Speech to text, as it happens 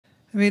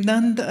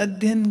वेदांत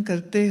अध्ययन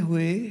करते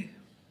हुए,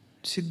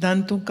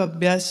 सिद्धांतों का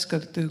अभ्यास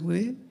करते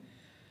हुए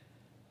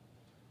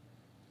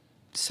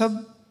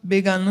सब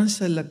बेगाना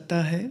सा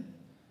लगता है,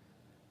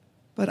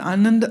 पर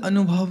आनंद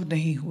अनुभव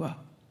नहीं हुआ।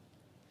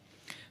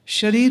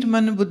 शरीर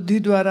मन बुद्धि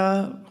द्वारा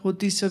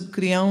होती सब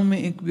क्रियाओं में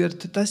एक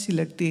व्यर्थता सी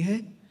लगती है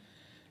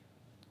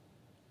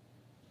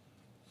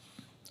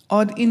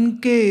और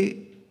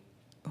इनसे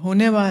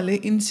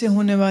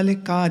होने वाले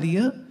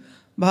कार्य,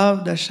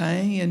 भाव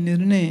दशाएं या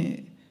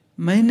निर्णय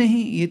मैं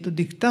नहीं, ये तो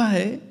दिखता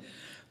है,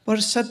 पर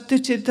सत्य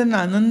चेतन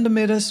आनंद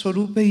मेरा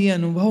स्वरूप है, ये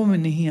अनुभव में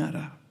नहीं आ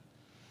रहा।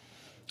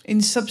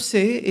 इन सब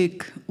से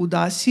एक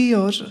उदासी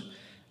और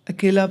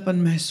अकेलापन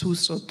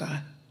महसूस होता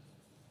है।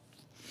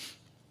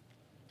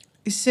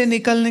 इससे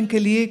निकलने के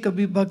लिए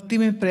कभी भक्ति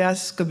में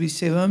प्रयास, कभी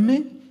सेवा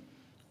में,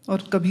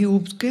 और कभी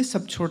ऊब के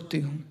सब छोड़ती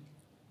हूँ।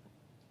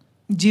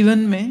 जीवन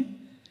में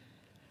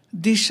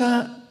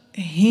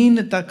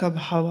दिशाहीनता का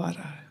भाव आ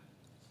रहा है।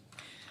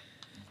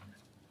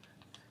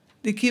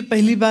 देखिए,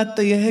 पहली बात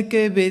तो यह है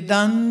कि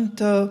वेदांत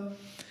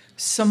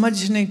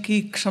समझने की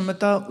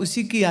क्षमता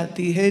उसी की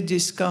आती है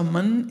जिसका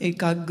मन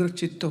एकाग्र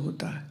चित्त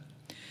होता है।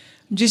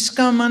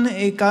 जिसका मन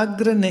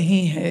एकाग्र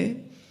नहीं है,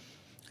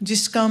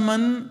 जिसका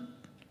मन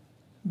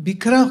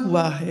बिखरा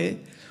हुआ है,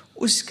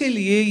 उसके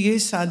लिए ये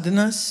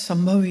साधना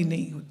संभव ही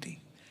नहीं होती।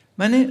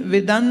 माने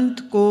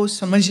वेदांत को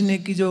समझने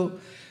की जो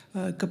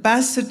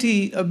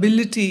कैपेसिटी,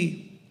 एबिलिटी,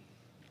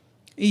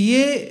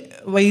 ये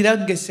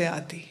वैराग्य से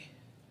आती है।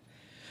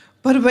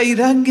 पर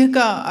वैराग्य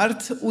का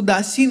अर्थ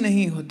उदासी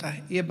नहीं होता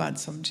है, ये बात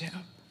समझे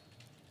आप।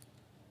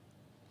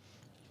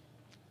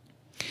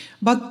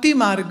 भक्ति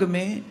मार्ग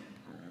में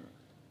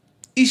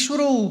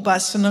ईश्वरों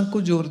उपासना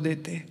को जोर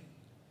देते हैं।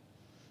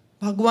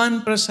 भगवान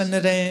प्रसन्न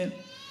रहें,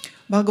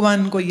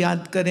 भगवान को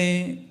याद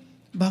करें,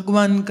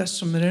 भगवान का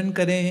स्मरण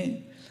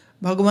करें,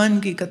 भगवान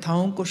की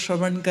कथाओं को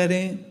श्रवण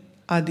करें,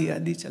 आदि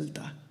आदि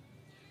चलता है।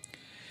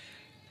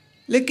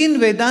 लेकिन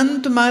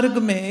वेदांत मार्ग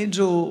में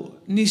जो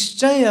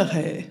निश्चय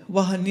है,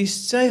 वह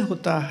निश्चय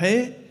होता है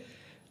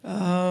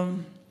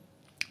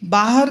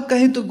बाहर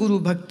कहे तो गुरु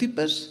भक्ति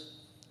पर,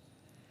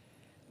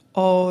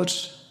 और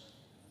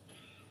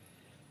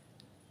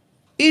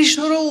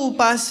ईश्वरों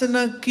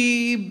उपासना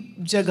की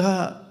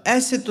जगह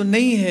ऐसे तो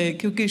नहीं है,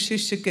 क्योंकि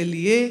शिष्य के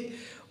लिए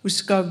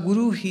उसका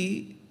गुरु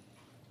ही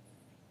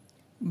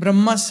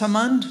ब्रह्मा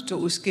समान, जो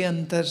उसके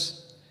अंदर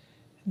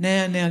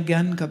नया नया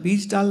ज्ञान का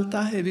बीज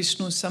डालता है,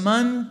 विष्णु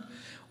समान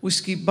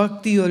उसकी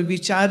भक्ति और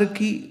विचार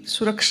की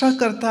सुरक्षा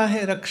करता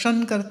है,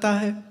 रक्षण करता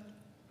है,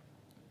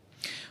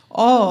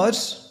 और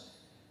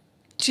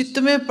चित्त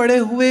में पड़े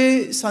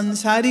हुए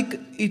सांसारिक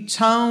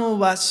इच्छाओं,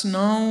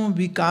 वासनाओं,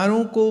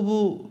 विकारों को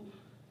वो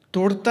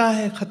तोड़ता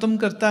है, खत्म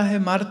करता है,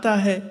 मारता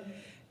है।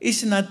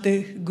 इस नाते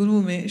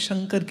गुरु में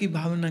शंकर की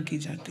भावना की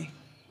जाती।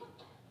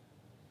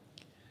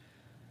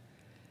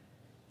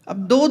 अब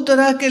दो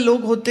तरह के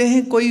लोग होते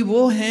हैं। कोई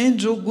वो हैं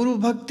जो गुरु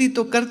भक्ति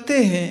तो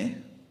करते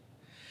हैं,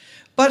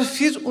 पर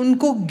फिर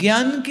उनको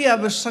ज्ञान की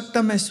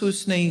आवश्यकता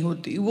महसूस नहीं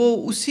होती, वो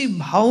उसी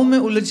भाव में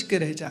उलझ के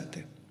रह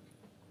जाते।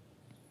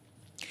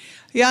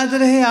 याद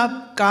रहे,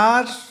 आप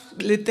कार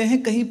लेते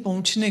हैं कहीं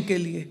पहुंचने के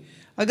लिए।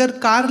 अगर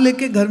कार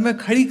लेके घर में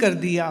खड़ी कर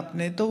दी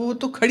आपने, तो वो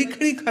तो खड़ी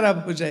खड़ी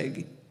खराब हो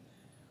जाएगी।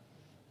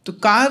 तो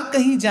कार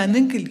कहीं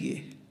जाने के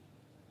लिए।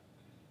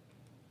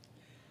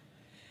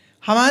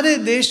 हमारे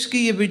देश की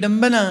ये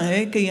विडंबना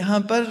है कि यहाँ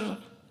पर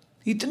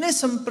इतने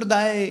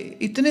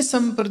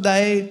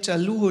संप्रदाय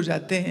चालू हो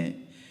जाते हैं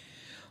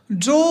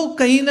जो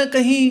कहीं ना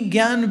कहीं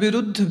ज्ञान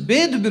विरुद्ध,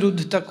 वेद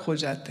विरुद्ध तक हो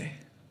जाते हैं।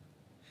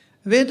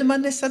 वेद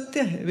माने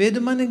सत्य है, वेद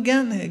माने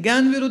ज्ञान है।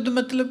 ज्ञान विरुद्ध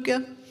मतलब क्या?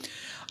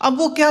 अब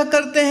वो क्या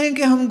करते हैं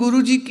कि हम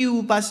गुरु जी की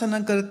उपासना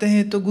करते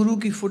हैं तो गुरु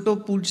की फोटो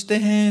पूजते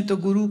हैं, तो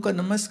गुरु का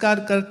नमस्कार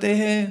करते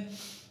हैं,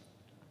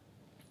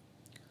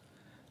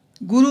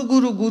 गुरु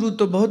गुरु गुरु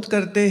तो बहुत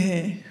करते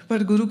हैं,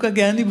 पर गुरु का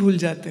ज्ञान ही भूल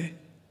जाते हैं।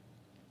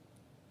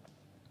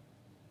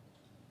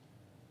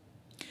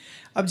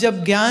 अब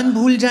जब ज्ञान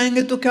भूल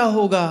जाएंगे तो क्या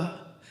होगा?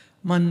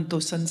 मन तो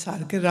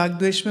संसार के राग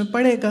द्वेष में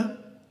पड़ेगा,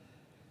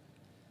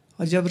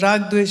 और जब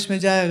राग द्वेष में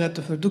जाएगा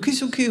तो फिर दुखी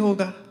सुखी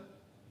होगा।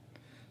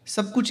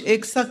 सब कुछ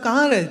एक सा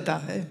कहाँ रहता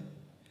है?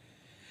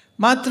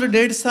 मात्र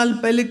 1.5 साल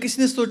पहले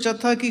किसने सोचा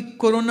था कि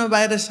कोरोना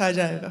वायरस आ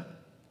जाएगा?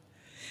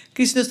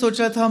 किसने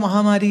सोचा था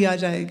महामारी आ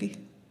जाएगी?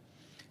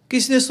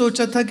 किसने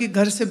सोचा था कि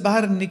घर से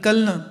बाहर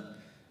निकलना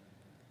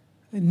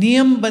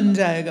नियम बन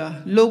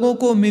जाएगा, लोगों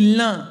को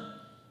मिलना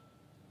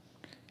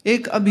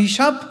एक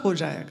अभिशाप हो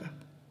जाएगा?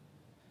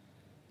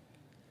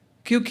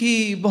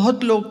 क्योंकि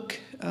बहुत लोग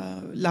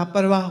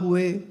लापरवाह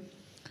हुए,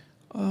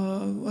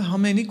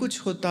 हमें नहीं कुछ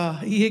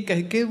होता ये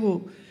कह के वो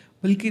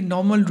बल्कि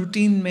नॉर्मल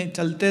रूटीन में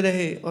चलते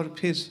रहे, और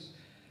फिर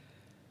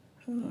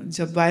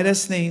जब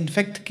वायरस ने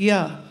इन्फेक्ट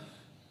किया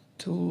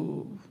तो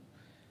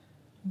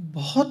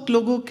बहुत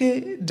लोगों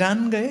के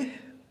जान गए।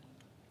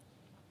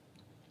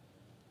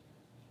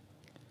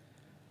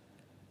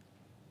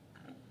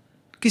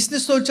 किसने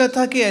सोचा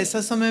था कि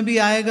ऐसा समय भी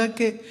आएगा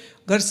कि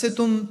घर से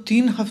तुम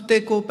 3 हफ्ते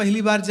को,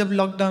 पहली बार जब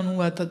लॉकडाउन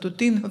हुआ था तो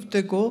 3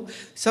 हफ्ते को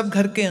सब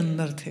घर के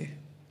अंदर थे।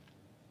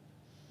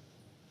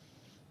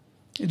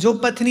 जो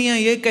पत्नियां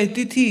ये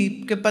कहती थी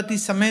कि पति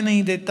समय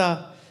नहीं देता,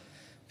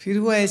 फिर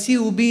वो ऐसी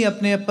उबी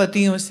अपने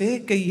पतियों से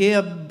कि ये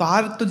अब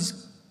बाहर तो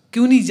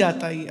क्यों नहीं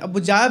जाता, ये अब वो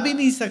जा भी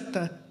नहीं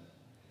सकता।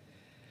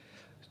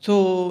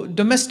 तो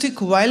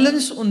डोमेस्टिक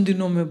वायलेंस उन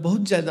दिनों में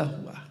बहुत ज्यादा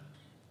हुआ।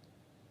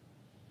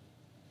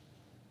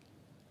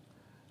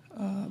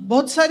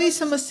 बहुत सारी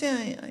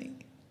समस्याएं आई।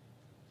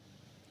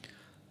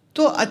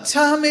 तो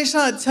अच्छा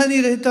हमेशा अच्छा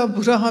नहीं रहता,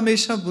 बुरा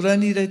हमेशा बुरा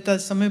नहीं रहता,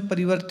 समय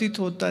परिवर्तित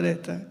होता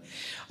रहता है।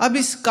 अब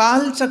इस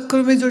काल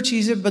चक्र में जो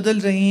चीजें बदल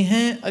रही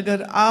हैं,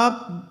 अगर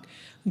आप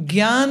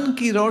ज्ञान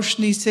की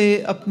रोशनी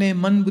से अपने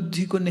मन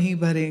बुद्धि को नहीं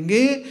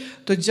भरेंगे,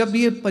 तो जब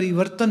ये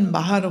परिवर्तन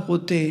बाहर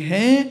होते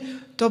हैं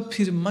तो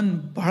फिर मन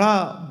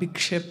बड़ा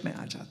विक्षेप में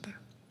आ जाता है।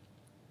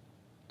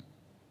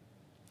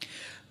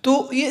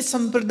 तो ये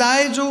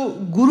संप्रदाय जो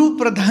गुरु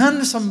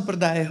प्रधान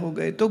संप्रदाय हो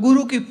गए, तो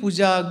गुरु की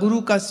पूजा, गुरु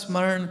का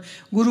स्मरण,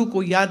 गुरु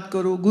को याद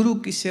करो, गुरु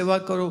की सेवा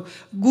करो।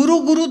 गुरु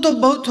गुरु तो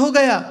बहुत हो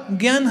गया,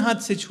 ज्ञान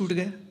हाथ से छूट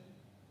गया।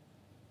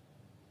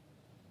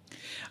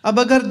 अब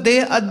अगर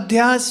देह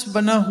अध्यास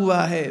बना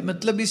हुआ है,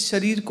 मतलब इस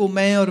शरीर को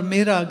मैं और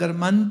मेरा अगर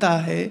मानता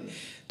है,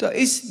 तो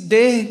इस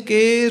देह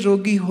के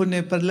रोगी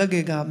होने पर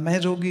लगेगा मैं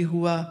रोगी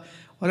हुआ,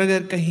 और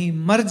अगर कहीं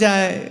मर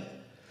जाए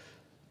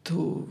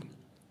तो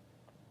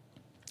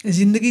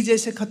जिंदगी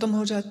जैसे खत्म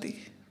हो जाती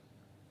है।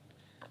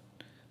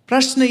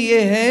 प्रश्न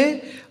ये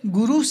है,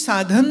 गुरु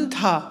साधन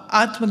था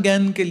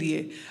आत्मज्ञान के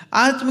लिए,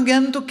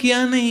 आत्मज्ञान तो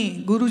किया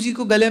नहीं, गुरु जी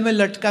को गले में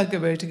लटका के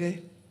बैठ गए,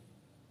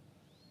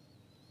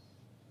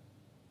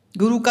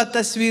 गुरु का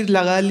तस्वीर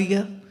लगा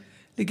लिया,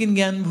 लेकिन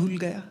ज्ञान भूल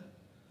गया।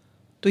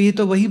 तो ये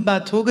तो वही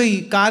बात हो गई,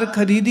 कार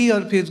खरीदी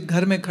और फिर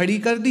घर में खड़ी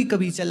कर दी,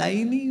 कभी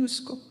चलाई नहीं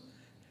उसको,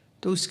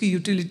 तो उसकी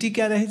यूटिलिटी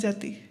क्या रह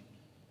जाती है।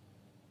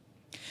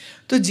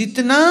 तो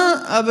जितना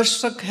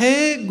आवश्यक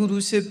है गुरु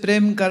से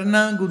प्रेम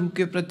करना, गुरु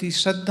के प्रति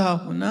श्रद्धा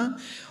होना,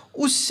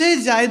 उससे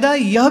ज्यादा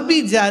यह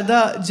भी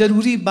ज्यादा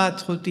जरूरी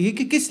बात होती है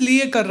कि किस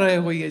लिए कर रहे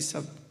हो ये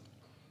सब।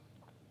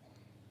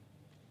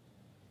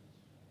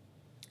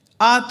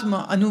 आत्म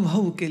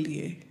अनुभव के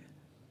लिए,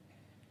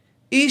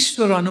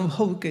 ईश्वर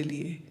अनुभव के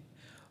लिए,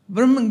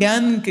 ब्रह्म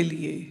ज्ञान के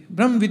लिए,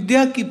 ब्रह्म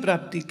विद्या की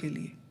प्राप्ति के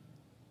लिए।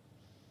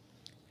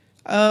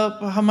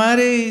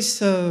 हमारे इस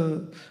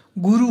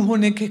गुरु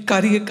होने के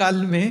कार्यकाल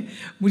में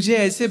मुझे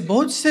ऐसे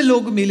बहुत से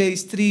लोग मिले,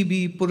 स्त्री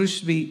भी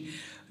पुरुष भी,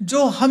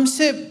 जो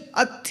हमसे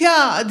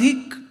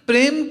अत्यधिक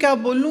प्रेम क्या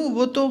बोलूं,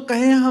 वो तो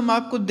कहें हम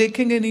आपको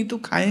देखेंगे नहीं तो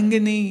खाएंगे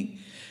नहीं,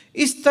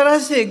 इस तरह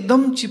से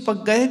एकदम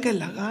चिपक गए कि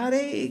लगा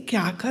रहे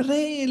क्या कर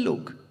रहे हैं ये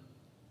लोग।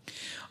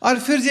 और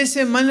फिर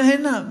जैसे मन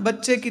है ना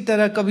बच्चे की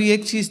तरह, कभी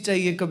एक चीज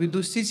चाहिए कभी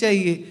दूसरी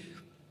चाहिए,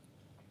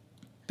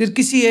 फिर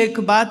किसी एक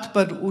बात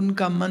पर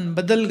उनका मन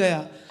बदल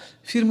गया।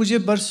 फिर मुझे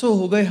बरसों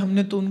हो गए,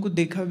 हमने तो उनको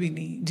देखा भी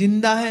नहीं,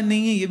 जिंदा है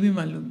नहीं है ये भी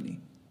मालूम नहीं।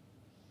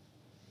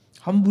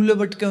 हम भूले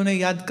भटके उन्हें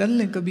याद कर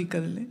लें, कभी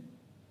कर लें,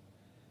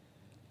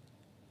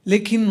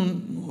 लेकिन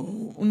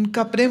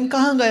उनका प्रेम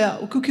कहाँ गया,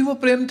 क्योंकि वो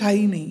प्रेम था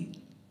ही नहीं।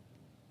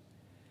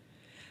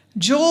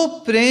 जो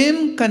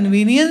प्रेम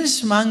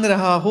कन्वीनियंस मांग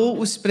रहा हो,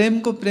 उस प्रेम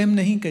को प्रेम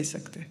नहीं कह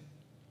सकते।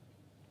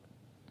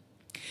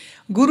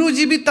 गुरु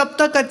जी भी तब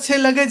तक अच्छे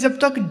लगे जब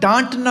तक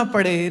डांट ना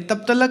पड़े,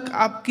 तब तक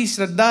आपकी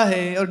श्रद्धा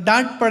है, और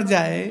डांट पड़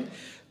जाए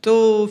तो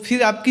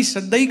फिर आपकी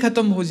श्रद्धा ही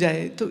खत्म हो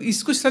जाए, तो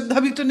इसको श्रद्धा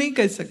भी तो नहीं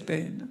कह सकते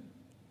हैं ना।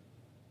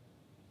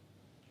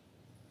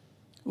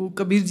 वो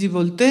कबीर जी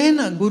बोलते हैं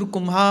ना, गुरु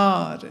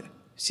कुम्हार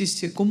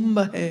शिष्य कुंभ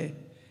है,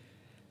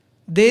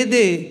 दे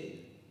दे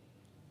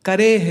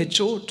करे है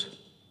चोट।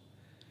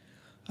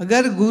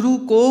 अगर गुरु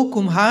को,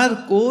 कुम्हार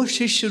को,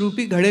 शिष्य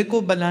रूपी घड़े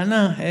को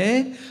बनाना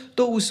है,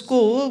 तो उसको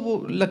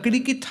वो लकड़ी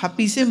की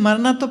थापी से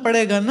मारना तो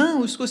पड़ेगा ना,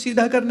 उसको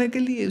सीधा करने के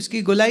लिए,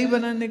 उसकी गोलाई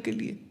बनाने के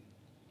लिए।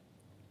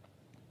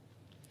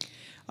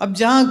 अब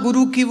जहां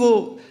गुरु की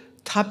वो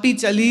थापी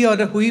चली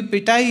और हुई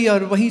पिटाई,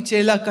 और वही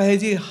चेला कहे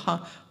जी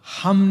हाँ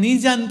हम नहीं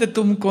जानते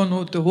तुम कौन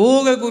होते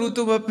हो गए गुरु,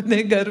 तुम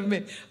अपने घर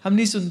में, हम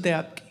नहीं सुनते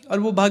आपकी, और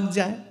वो भाग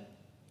जाए।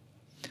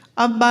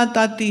 अब बात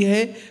आती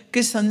है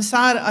कि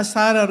संसार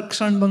असार और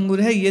क्षण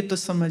भंगुर है, ये तो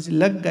समझ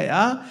लग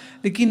गया,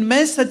 लेकिन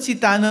मैं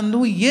सच्चिदानंद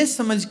हूं ये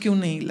समझ क्यों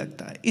नहीं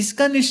लगता,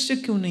 इसका निश्चय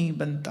क्यों नहीं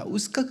बनता।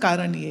 उसका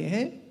कारण ये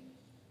है,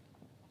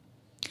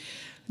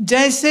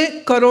 जैसे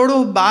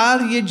करोड़ों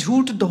बार ये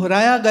झूठ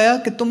दोहराया गया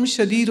कि तुम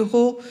शरीर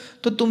हो,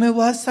 तो तुम्हें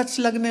वह सच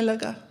लगने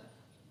लगा।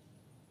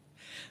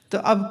 तो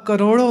अब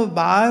करोड़ों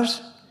बार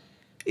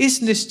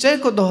इस निश्चय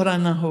को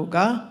दोहराना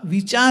होगा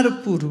विचार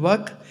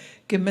पूर्वक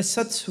कि मैं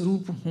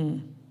सत्स्वरूप हूं।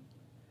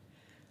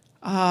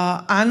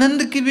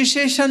 आनंद की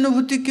विशेष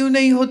अनुभूति क्यों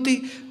नहीं होती,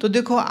 तो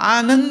देखो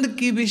आनंद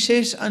की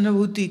विशेष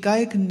अनुभूति का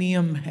एक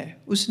नियम है,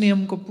 उस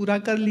नियम को पूरा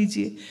कर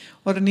लीजिए।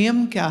 और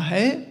नियम क्या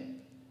है,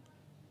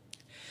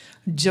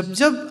 जब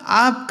जब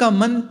आपका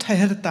मन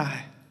ठहरता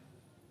है,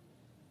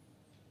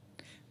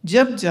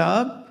 जब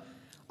जब,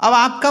 अब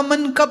आपका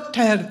मन कब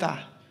ठहरता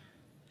है,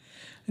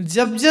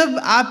 जब जब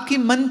आपकी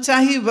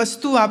मनचाही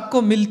वस्तु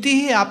आपको मिलती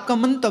है, आपका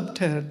मन तब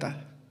ठहरता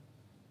है।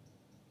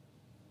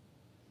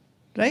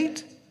 राइट?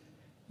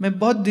 मैं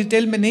बहुत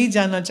डिटेल में नहीं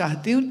जाना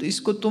चाहती हूं, तो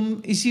इसको तुम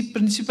इसी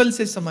प्रिंसिपल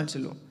से समझ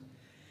लो।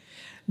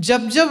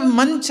 जब जब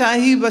मन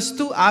चाही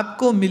वस्तु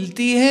आपको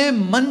मिलती है,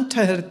 मन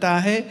ठहरता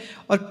है,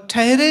 और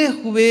ठहरे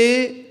हुए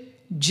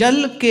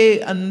जल के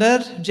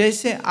अंदर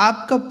जैसे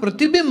आपका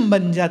प्रतिबिंब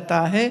बन जाता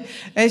है,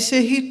 ऐसे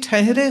ही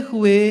ठहरे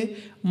हुए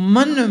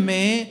मन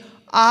में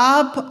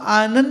आप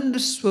आनंद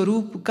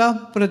स्वरूप का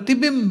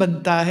प्रतिबिंब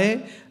बनता है,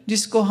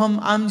 जिसको हम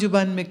आम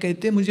जुबान में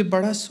कहते हैं मुझे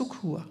बड़ा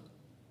सुख हुआ।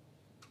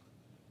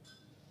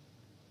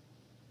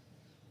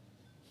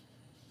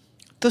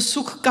 तो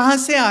सुख कहां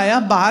से आया,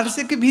 बाहर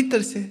से कि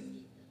भीतर से?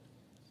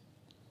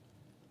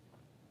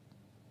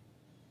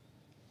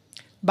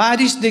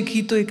 बारिश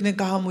देखी तो एक ने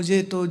कहा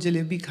मुझे तो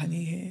जलेबी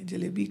खानी है,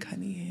 जलेबी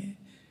खानी है।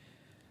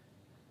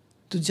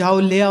 तो जाओ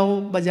ले आओ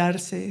बाजार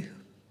से।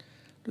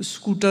 तो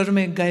स्कूटर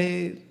में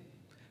गए,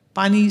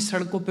 पानी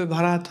सड़कों पे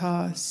भरा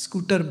था,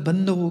 स्कूटर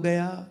बंद हो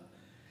गया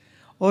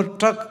और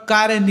ट्रक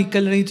कारें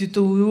निकल रही थी,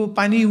 तो वो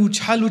पानी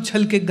उछल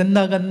उछल के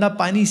गंदा गंदा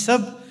पानी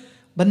सब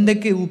बंदे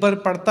के ऊपर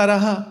पड़ता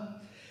रहा।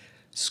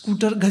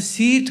 स्कूटर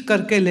घसीट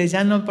करके ले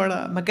जाना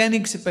पड़ा,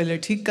 मैकेनिक से पहले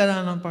ठीक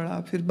कराना पड़ा,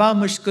 फिर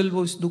बामुश्किल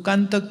वो उस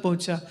दुकान तक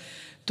पहुंचा।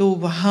 तो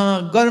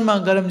वहाँ गर्मा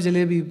गर्म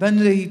जलेबी बन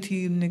रही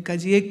थी। उन्होंने कहा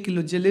जी 1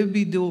 किलो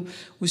जलेबी दो।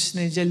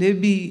 उसने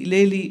जलेबी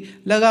ले ली।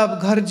 लगा अब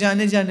घर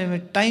जाने जाने में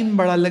टाइम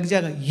बड़ा लग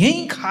जाएगा,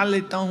 यहीं खा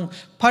लेता हूँ।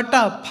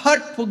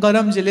 फटाफट वो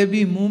गर्म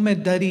जलेबी मुंह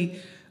में धरी।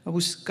 अब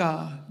उसका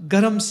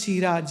गर्म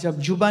सीरा जब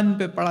जुबान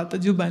पे पड़ा तो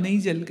जुबान ही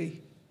जल गई।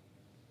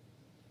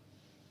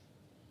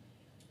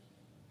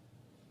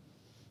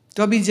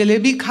 तो अभी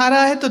जलेबी खा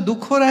रहा है तो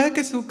दुख हो रहा है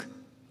कि सुख?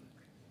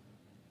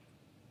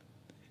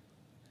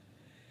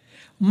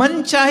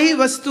 मनचाही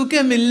वस्तु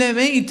के मिलने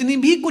में इतनी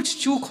भी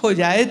कुछ चूक हो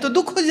जाए तो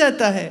दुख हो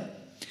जाता है।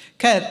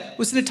 खैर,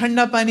 उसने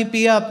ठंडा पानी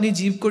पिया, अपनी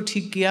जीभ को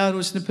ठीक किया, और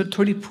उसने फिर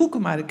थोड़ी फूंक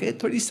मार के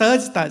थोड़ी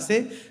सहजता से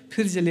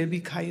फिर जलेबी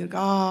खाई।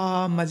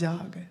 मजा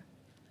आ गया।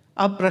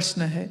 अब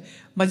प्रश्न है,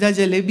 मजा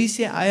जलेबी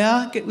से आया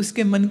कि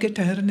उसके मन के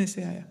ठहरने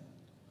से आया?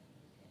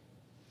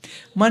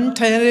 मन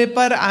ठहरे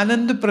पर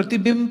आनंद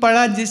प्रतिबिंब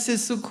पड़ा जिससे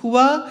सुख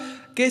हुआ,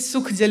 कि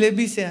सुख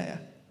जलेबी से आया?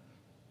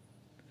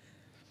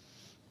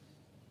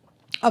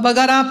 अब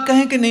अगर आप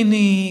कहें कि नहीं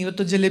नहीं वो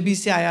तो जलेबी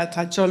से आया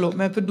था, चलो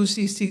मैं फिर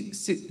दूसरी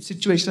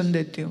सिचुएशन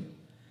देती हूँ।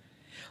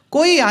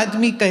 कोई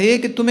आदमी कहे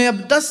कि तुम्हें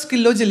अब 10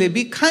 किलो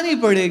जलेबी खानी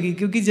पड़ेगी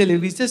क्योंकि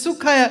जलेबी से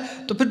सुख आया,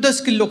 तो फिर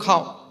 10 किलो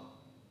खाओ।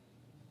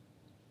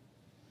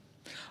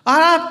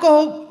 और आप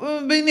कहो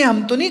भाई नहीं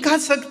हम तो नहीं खा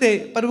सकते,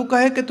 पर वो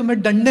कहे कि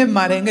तुम्हें डंडे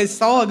मारेंगे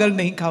 100 अगर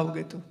नहीं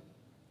खाओगे तो।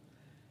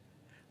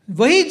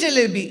 वही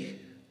जलेबी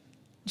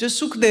जो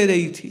सुख दे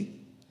रही थी,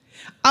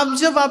 अब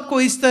जब आपको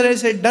इस तरह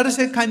से डर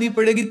से खानी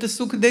पड़ेगी तो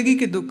सुख देगी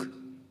कि दुख?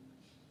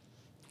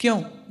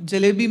 क्यों?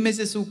 जलेबी में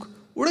से सुख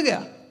उड़ गया?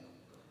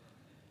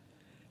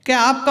 क्या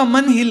आपका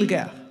मन हिल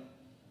गया?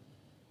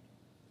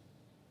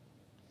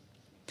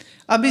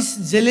 अब इस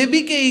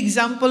जलेबी के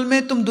एग्जाम्पल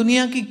में तुम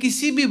दुनिया की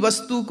किसी भी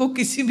वस्तु को,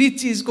 किसी भी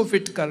चीज को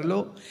फिट कर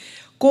लो।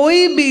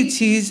 कोई भी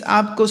चीज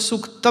आपको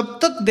सुख तब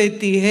तक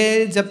देती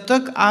है जब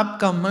तक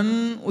आपका मन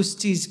उस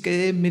चीज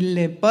के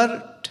मिलने पर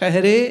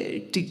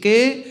ठहरे,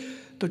 टिके।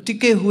 तो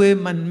टिके हुए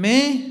मन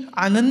में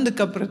आनंद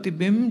का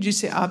प्रतिबिंब,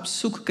 जिसे आप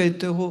सुख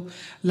कहते हो,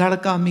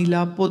 लड़का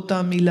मिला,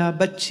 पोता मिला,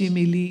 बच्ची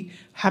मिली,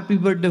 हैप्पी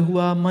बर्थडे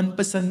हुआ,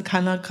 मनपसंद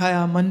खाना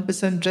खाया,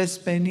 मनपसंद ड्रेस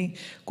पहनी,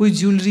 कोई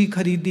ज्वेलरी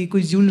खरीदी,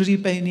 कोई ज्वेलरी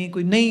पहनी,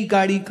 कोई नई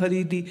गाड़ी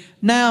खरीदी,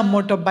 नया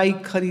मोटर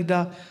बाइक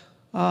खरीदा,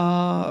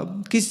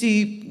 किसी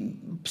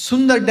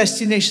सुंदर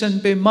डेस्टिनेशन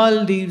पे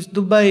मालदीव्स,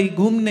 दुबई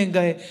घूमने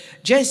गए।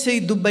 जैसे ही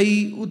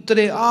दुबई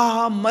उतरे,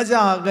 मजा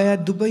आ गया,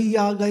 दुबई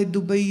आ गए,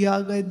 दुबई आ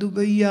गए,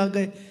 दुबई आ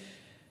गए।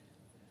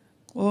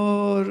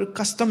 और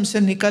कस्टम से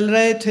निकल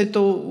रहे थे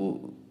तो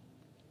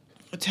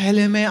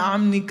थैले में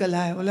आम निकल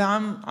आए। बोले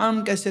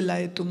आम कैसे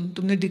लाए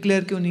तुमने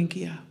डिक्लेयर क्यों नहीं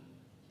किया?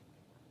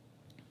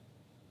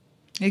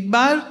 एक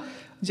बार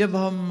जब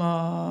हम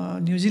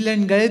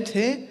न्यूजीलैंड गए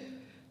थे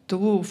तो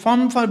वो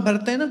फॉर्म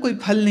भरते हैं ना, कोई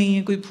फल नहीं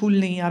है, कोई फूल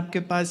नहीं है, आपके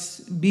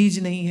पास बीज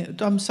नहीं है,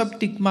 तो हम सब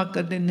टिक मार्क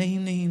कर दे, नहीं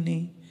नहीं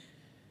नहीं।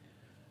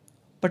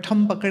 बट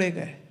हम पकड़े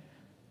गए।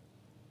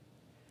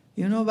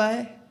 You know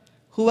why?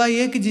 हुआ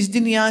ये कि जिस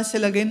दिन यहाँ से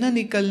लगे ना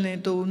निकलने,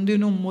 तो उन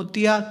दिनों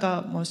मोतिया का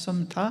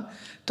मौसम था।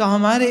 तो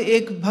हमारे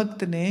एक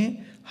भक्त ने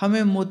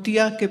हमें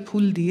मोतिया के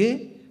फूल दिए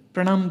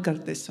प्रणाम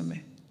करते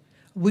समय।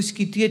 वो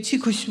उसकी इतनी अच्छी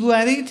खुशबू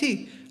आ रही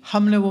थी,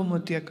 हमने वो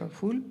मोतिया का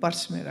फूल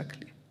पर्स में रख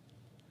लिया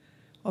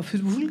और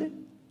फिर भूल गए।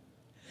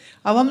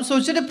 अब हम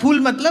सोच रहे फूल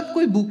मतलब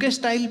कोई बुके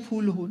स्टाइल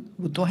फूल हो,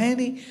 वो तो है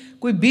नहीं,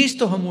 कोई बीज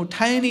तो हम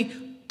उठाए नहीं।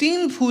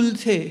 3 फूल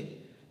थे,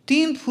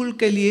 3 फूल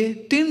के लिए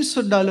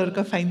 $300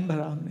 का फाइन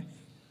भरा हमने।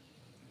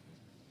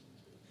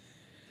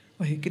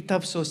 वही कितना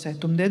अफसोस है,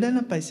 तुम दे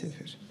देना पैसे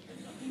फिर।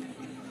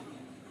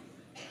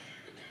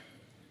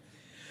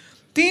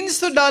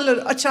 $300।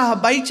 अच्छा,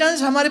 बाई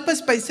चांस हमारे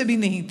पास पैसे भी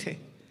नहीं थे।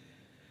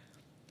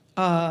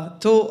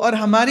 तो और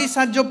हमारे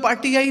साथ जो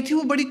पार्टी आई थी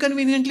वो बड़ी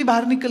कन्वीनियंटली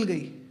बाहर निकल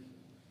गई,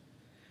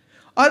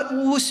 और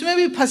उसमें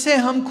भी फंसे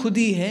हम खुद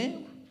ही हैं।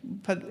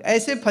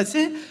 ऐसे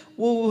फंसे,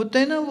 वो होते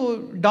हैं ना वो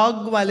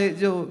डॉग वाले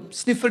जो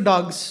स्निफर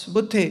डॉग्स,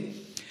 वो थे।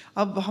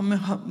 अब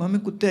हमें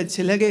कुत्ते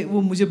अच्छे लगे,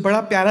 वो मुझे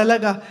बड़ा प्यारा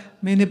लगा,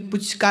 मैंने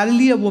पुचकार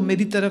लिया, वो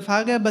मेरी तरफ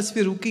आ गया, बस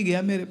फिर रुक ही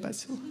गया मेरे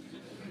पास वो।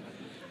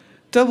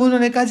 तब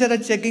उन्होंने कहा जरा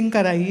चेकिंग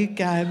कराइए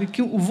क्या है अभी,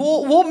 क्यों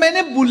वो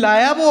मैंने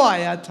बुलाया, वो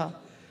आया था।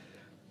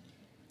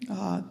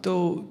 तो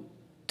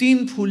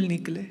 3 फूल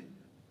निकले।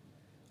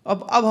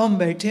 अब हम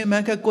बैठे,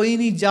 मैं कहा कोई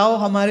नहीं, जाओ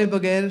हमारे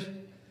बगैर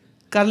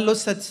कर लो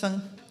सत्संग।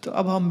 तो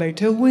अब हम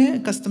बैठे हुए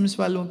हैं कस्टम्स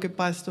वालों के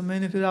पास, तो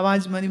मैंने फिर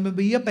आवाज मारी, मैं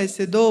भैया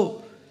पैसे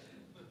दो,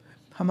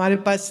 हमारे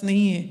पास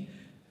नहीं है।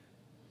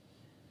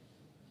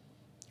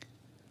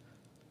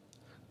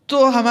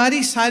 तो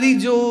हमारी सारी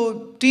जो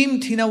टीम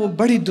थी ना, वो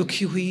बड़ी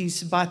दुखी हुई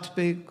इस बात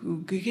पे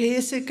कि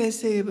ऐसे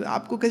कैसे,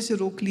 आपको कैसे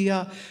रोक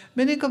लिया।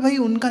 मैंने कहा भाई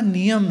उनका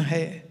नियम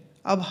है,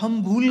 अब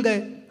हम भूल गए,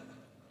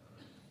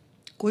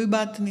 कोई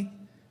बात नहीं।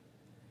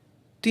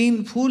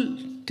 3 फूल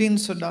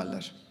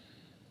 $300।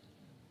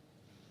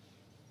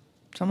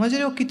 समझ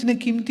रहे हो कितने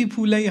कीमती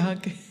फूल है यहाँ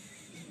के।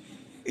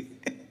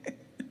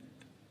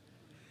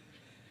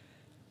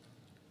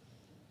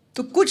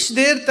 तो कुछ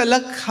देर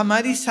तक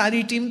हमारी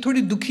सारी टीम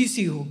थोड़ी दुखी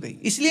सी हो गई,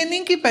 इसलिए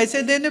नहीं कि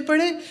पैसे देने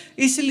पड़े,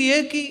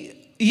 इसलिए कि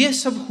ये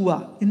सब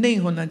हुआ, नहीं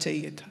होना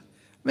चाहिए था।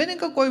 मैंने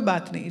कहा कोई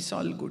बात नहीं, इट्स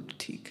ऑल गुड,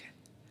 ठीक है,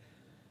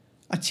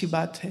 अच्छी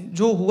बात है,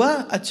 जो हुआ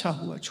अच्छा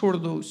हुआ, छोड़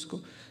दो उसको।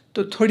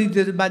 तो थोड़ी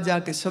देर बाद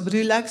जाके सब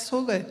रिलैक्स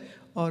हो गए,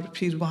 और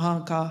फिर वहाँ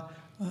का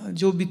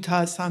जो भी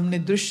था सामने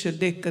दृश्य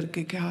देख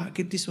करके क्या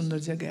कितनी सुंदर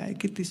जगह है,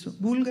 कितनी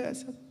भूल गया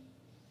सब।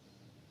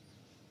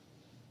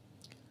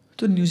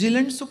 तो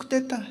न्यूजीलैंड सुख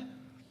देता है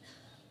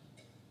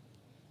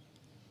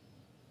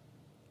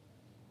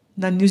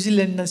ना,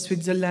 न्यूजीलैंड ना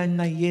स्विट्जरलैंड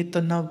ना ये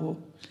तो ना वो।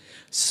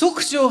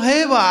 सुख जो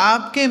है वो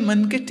आपके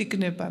मन के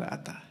टिकने पर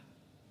आता है।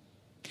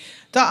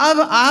 तो अब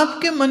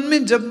आपके मन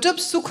में जब जब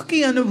सुख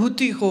की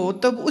अनुभूति हो,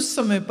 तब उस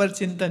समय पर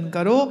चिंतन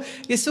करो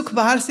ये सुख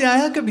बाहर से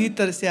आया कि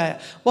भीतर से आया।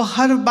 वो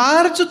हर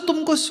बार जो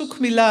तुमको सुख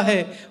मिला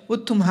है वो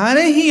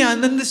तुम्हारे ही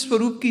आनंद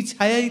स्वरूप की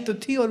छाया ही तो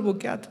थी, और वो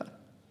क्या था।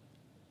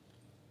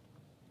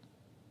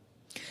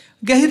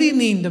 गहरी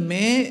नींद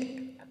में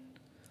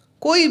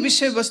कोई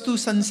विषय वस्तु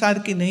संसार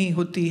की नहीं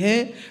होती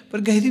है,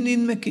 पर गहरी नींद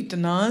में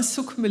कितना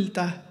सुख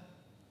मिलता है।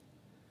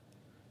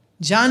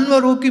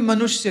 जानवर हो कि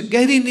मनुष्य,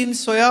 गहरी नींद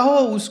सोया हो,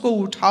 उसको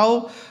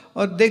उठाओ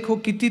और देखो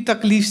कितनी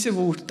तकलीफ से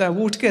वो उठता है,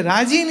 वो उठ के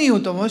राजी नहीं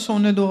होता, वो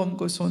सोने दो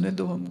हमको, सोने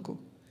दो हमको।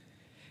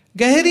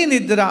 गहरी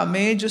निद्रा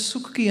में जो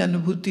सुख की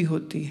अनुभूति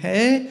होती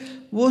है,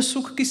 वो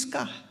सुख किसका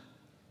है?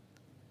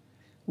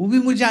 वो भी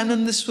मुझे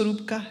आनंद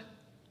स्वरूप का है।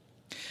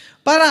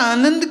 पर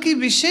आनंद की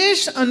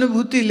विशेष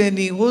अनुभूति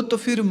लेनी हो तो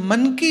फिर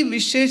मन की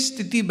विशेष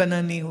स्थिति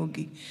बनानी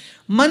होगी।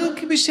 मन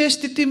की विशेष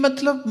स्थिति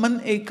मतलब मन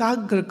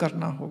एकाग्र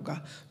करना होगा।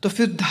 तो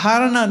फिर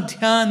धारणा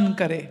ध्यान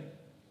करें।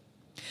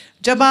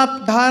 जब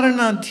आप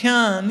धारणा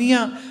ध्यान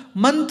या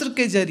मंत्र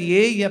के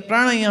जरिए या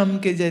प्राणायाम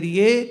के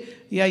जरिए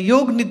या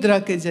योग निद्रा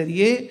के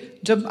जरिए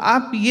जब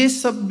आप ये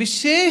सब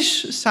विशेष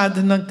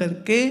साधना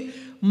करके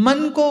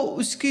मन को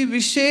उसकी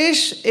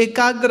विशेष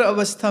एकाग्र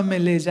अवस्था में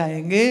ले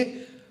जाएंगे,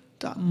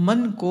 तो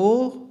मन को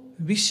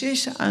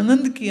विशेष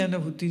आनंद की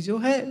अनुभूति जो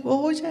है वो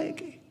हो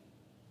जाएगी।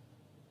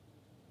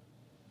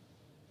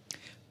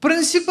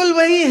 प्रिंसिपल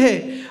वही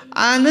है,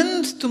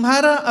 आनंद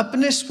तुम्हारा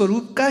अपने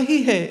स्वरूप का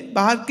ही है,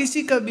 बाहर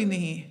किसी का भी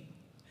नहीं है।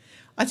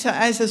 अच्छा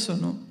ऐसे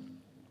सुनो,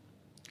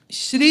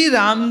 श्री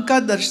राम का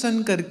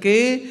दर्शन करके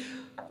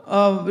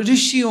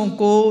ऋषियों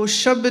को,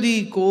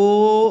 शबरी को,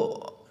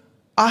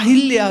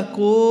 अहिल्या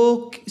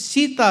को,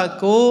 सीता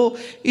को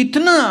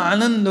इतना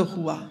आनंद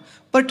हुआ,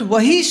 बट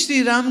वही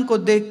श्री राम को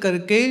देख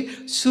करके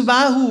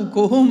सुबाहु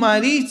को,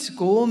 मारीच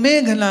को,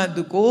 मेघनाद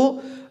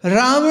को,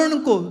 रावण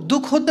को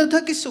दुख होता था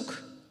कि सुख?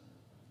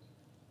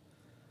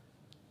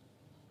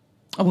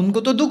 अब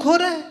उनको तो दुख हो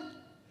रहा है,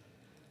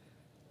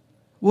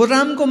 वो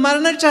राम को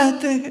मारना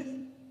चाहते हैं,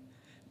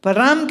 पर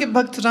राम के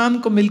भक्त राम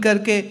को मिलकर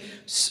के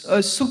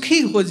सुखी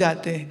हो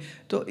जाते हैं।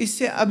 तो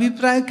इससे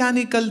अभिप्राय क्या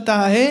निकलता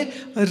है?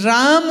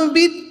 राम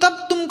भी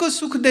तब तुमको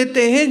सुख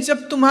देते हैं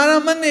जब तुम्हारा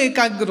मन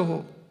एकाग्र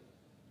हो,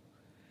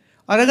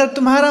 और अगर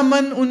तुम्हारा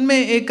मन उनमें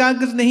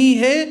एकाग्र नहीं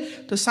है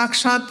तो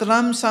साक्षात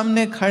राम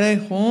सामने खड़े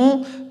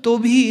हों तो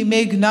भी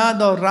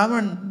मेघनाद और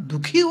रावण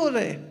दुखी हो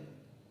रहे।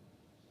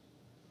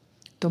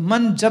 तो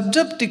मन जब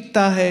जब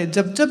टिकता है,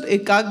 जब जब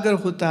एकाग्र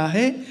होता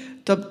है,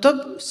 तब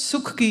तब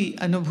सुख की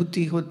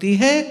अनुभूति होती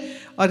है।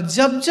 और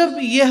जब जब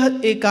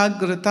यह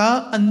एकाग्रता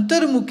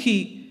अंतर्मुखी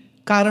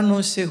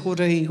कारणों से हो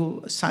रही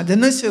हो,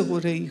 साधना से हो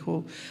रही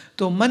हो,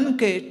 तो मन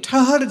के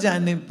ठहर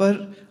जाने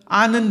पर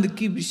आनंद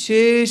की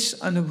विशेष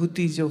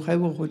अनुभूति जो है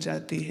वो हो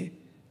जाती है।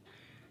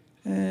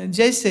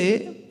 जैसे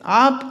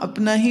आप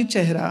अपना ही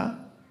चेहरा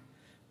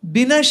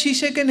बिना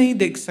शीशे के नहीं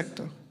देख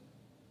सकते,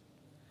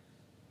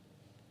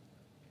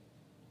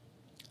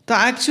 तो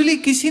एक्चुअली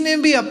किसी ने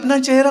भी अपना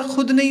चेहरा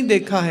खुद नहीं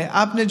देखा है,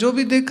 आपने जो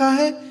भी देखा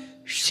है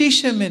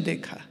शीशे में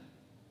देखा।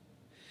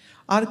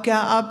 और क्या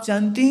आप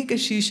जानती हैं कि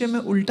शीशे में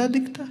उल्टा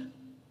दिखता है?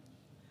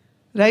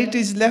 Right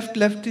is left,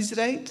 left is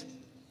right.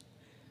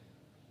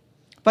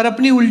 पर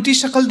अपनी उल्टी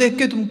शक्ल देख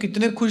के तुम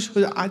कितने खुश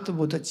हो, आज तो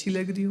बहुत अच्छी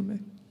लग रही हूं मैं,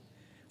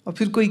 और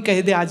फिर कोई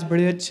कह दे आज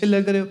बड़े अच्छे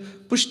लग रहे हो,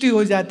 पुष्टि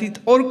हो जाती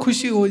तो और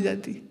खुशी हो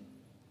जाती।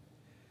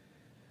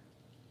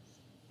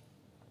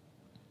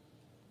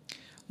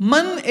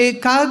 मन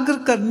एकाग्र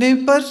करने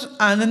पर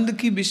आनंद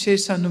की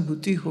विशेष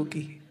अनुभूति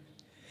होगी,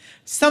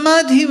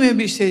 समाधि में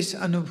विशेष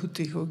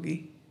अनुभूति होगी,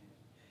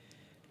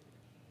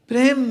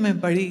 प्रेम में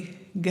बड़ी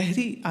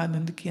गहरी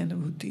आनंद की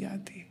अनुभूति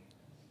आती है।